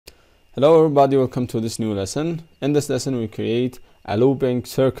Hello everybody, welcome to this new lesson. In this lesson we create a looping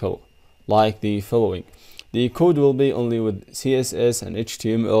circle like the following. The code will be only with CSS and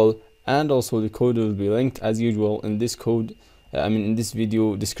HTML, and also the code will be linked as usual in this in this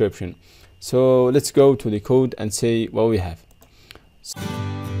video description. So let's go to the code and see what we have.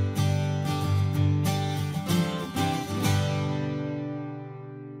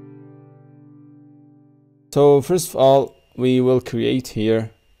 So first of all, we will create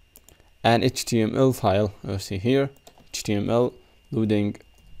here an HTML file. I'll see here HTML loading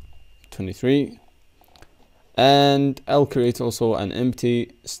 23, and I'll create also an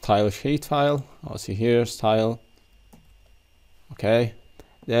empty style sheet file. I'll see here style. Okay,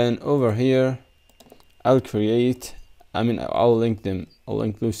 then over here I'll create, I'll link them. I'll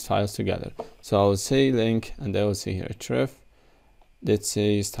link those styles together. So I'll say link, and I will see here href, let's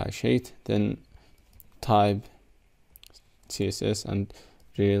say style sheet, then type CSS, and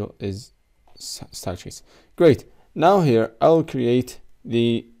real is style sheets. Great. Now here I'll create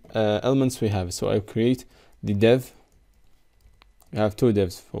the elements we have. So I'll create the div. We have two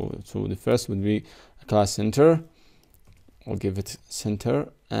divs. So the first would be a class center. I'll give it center,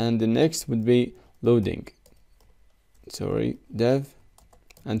 and the next would be loading. Sorry, div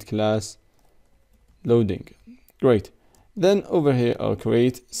and class loading. Great. Then over here I'll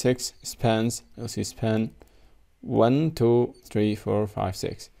create 6 spans. I'll see span 1, 2, 3, 4, 5,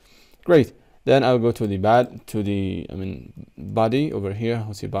 6. Great. Then I'll go to the body over here.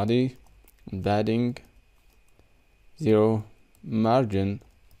 I'll see body, padding 0, margin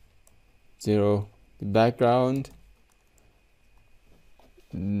 0, the background.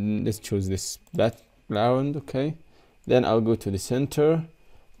 Let's choose this background. Okay. Then I'll go to the center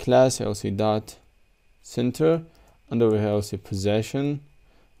class. I'll see dot center, and over here I'll see position.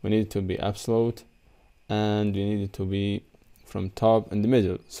 We need it to be absolute, and we need it to be from top in the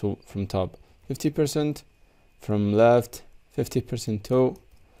middle. So from top 50%, from left 50% too,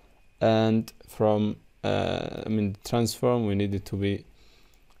 and from transform, we need it to be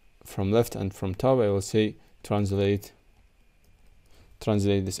from left and from top. I will say translate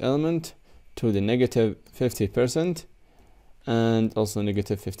this element to the negative 50%, and also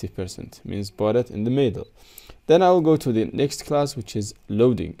negative 50%, means put it in the middle. Then I will go to the next class, which is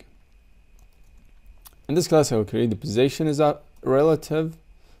loading. In this class I will create the position is a relative,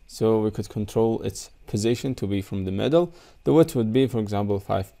 so we could control its position to be from the middle. The width would be, for example,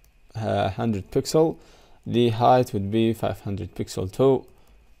 500 pixel. The height would be 500 pixel too.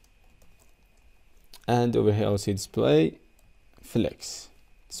 And over here I'll see display flex.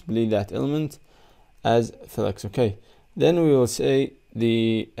 Display that element as flex. Okay. Then we will say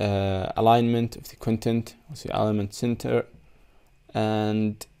the alignment of the content. We'll say element center,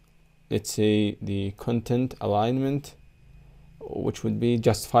 and let's say the content alignment, which would be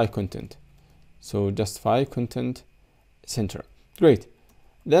justify content. So justify content center. Great.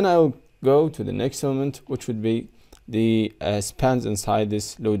 Then I'll go to the next element, which would be the spans inside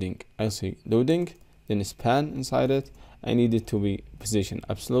this loading. I'll say loading, then span inside it. I need it to be position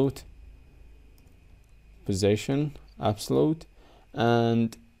absolute, position absolute,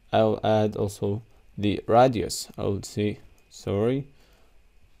 and I'll add also the radius. I'll say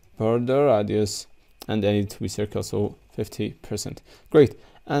border radius, and I need to be circle, so 50%. Great.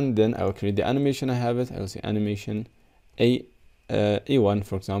 And then I'll create the animation. I have it. I'll say animation A1,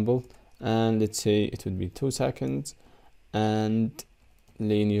 for example, and let's say it would be 2 seconds, and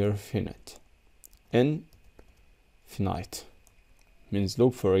linear finite, infinite means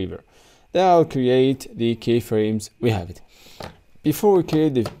loop forever. Then I'll create the keyframes. We have it. Before we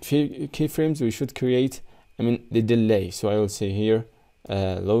create the keyframes, we should create the delay. So I will say here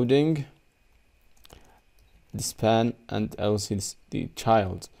loading, the span, and I will see the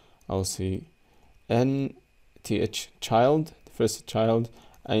child. I will see nth child, the first child.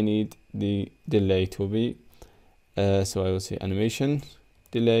 I need the delay to be so I will say animation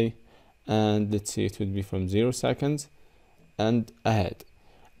delay, and let's see it would be from 0 seconds and ahead.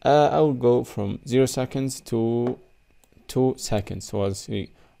 I will go from 0 seconds to 2 seconds. So I'll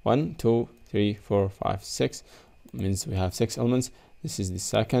see 1, 2, 3, 4, 5, 6. Means we have 6 elements. This is the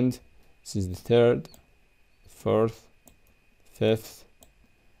second, this is the third, fourth, fifth,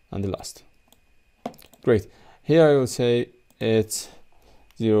 and the last. Great. Here I will say it's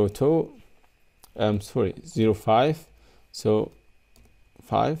 0, 5. So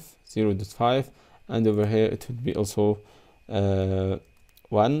 5, 0.5, and over here it would be also 1.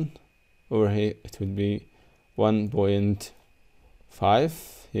 Over here it would be 1.5.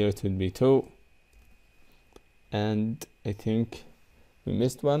 Here it would be 2, and I think we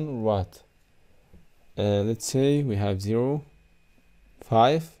missed one, or what? Let's say we have 0,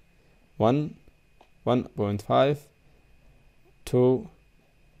 5, 1, 1.5, 2,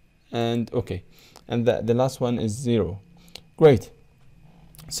 and okay, and the last one is 0. Great.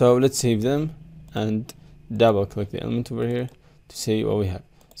 So let's save them and double click the element over here to see what we have.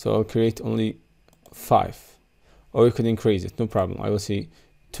 So I'll create only 5, or you could increase it, no problem. I will say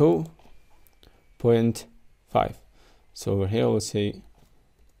 2.5. So over here I will say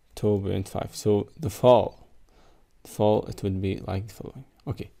 2.5. So the fall it would be like the following.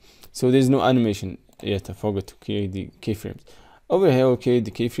 Okay, so there's no animation yet. I forgot to create the keyframes. Over here, okay,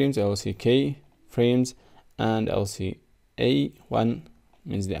 the keyframes, I will say keyframes, and I'll see A1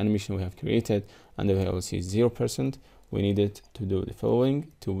 means the animation we have created, and over here I will see 0%. We needed to do the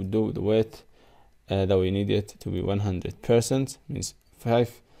following, to do the width that we need it to be 100%, means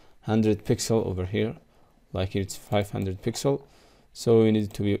 500 pixel over here, like here it's 500 pixel. So we need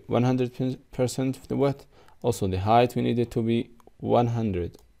it to be 100% of the width. Also the height we need it to be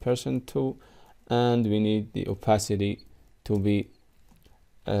 100% too, and we need the opacity to be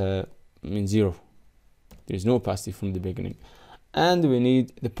 0. There is no opacity from the beginning, and we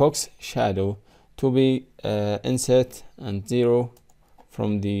need the box shadow to be inset and 0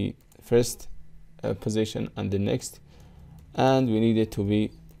 from the first position and the next, and we need it to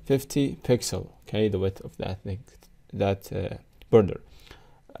be 50 pixel. Okay, the width of that border,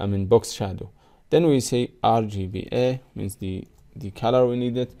 box shadow. Then we say RGBA means the color we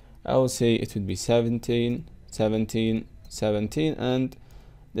need it. I will say it would be 17, 17, 17, and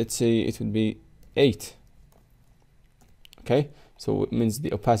let's say it would be 8. Okay, so it means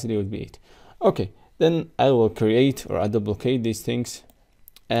the opacity would be 8. Okay, then I will create, or I duplicate these things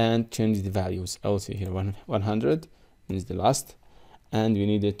and change the values. I will say here 100 means the last, and we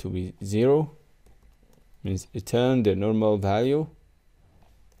need it to be 0 means return the normal value.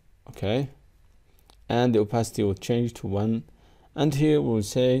 Okay, and the opacity will change to 1, and here we'll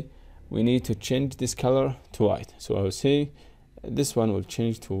say we need to change this color to white. So I will say this one will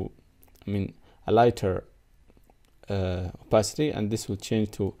change to a lighter opacity, and this will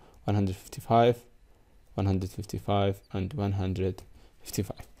change to 155, 155, and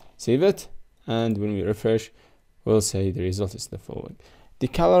 155. Save it, and when we refresh, we'll say the result is the following. The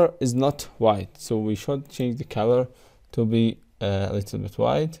color is not white, so we should change the color to be a little bit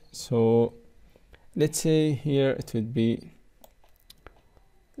white. So let's say here it would be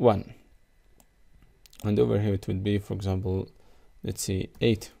 1, and over here it would be, for example, let's say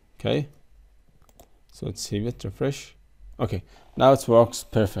 8. Okay, so let's save it, refresh. Okay, now it works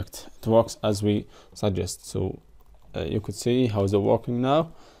perfect. It works as we suggest. So you could see how it's working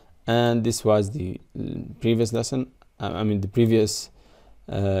now, and this was the previous lesson, the previous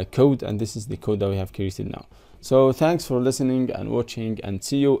code, and this is the code that we have created now. So thanks for listening and watching, and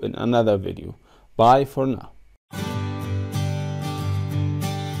see you in another video. Bye for now.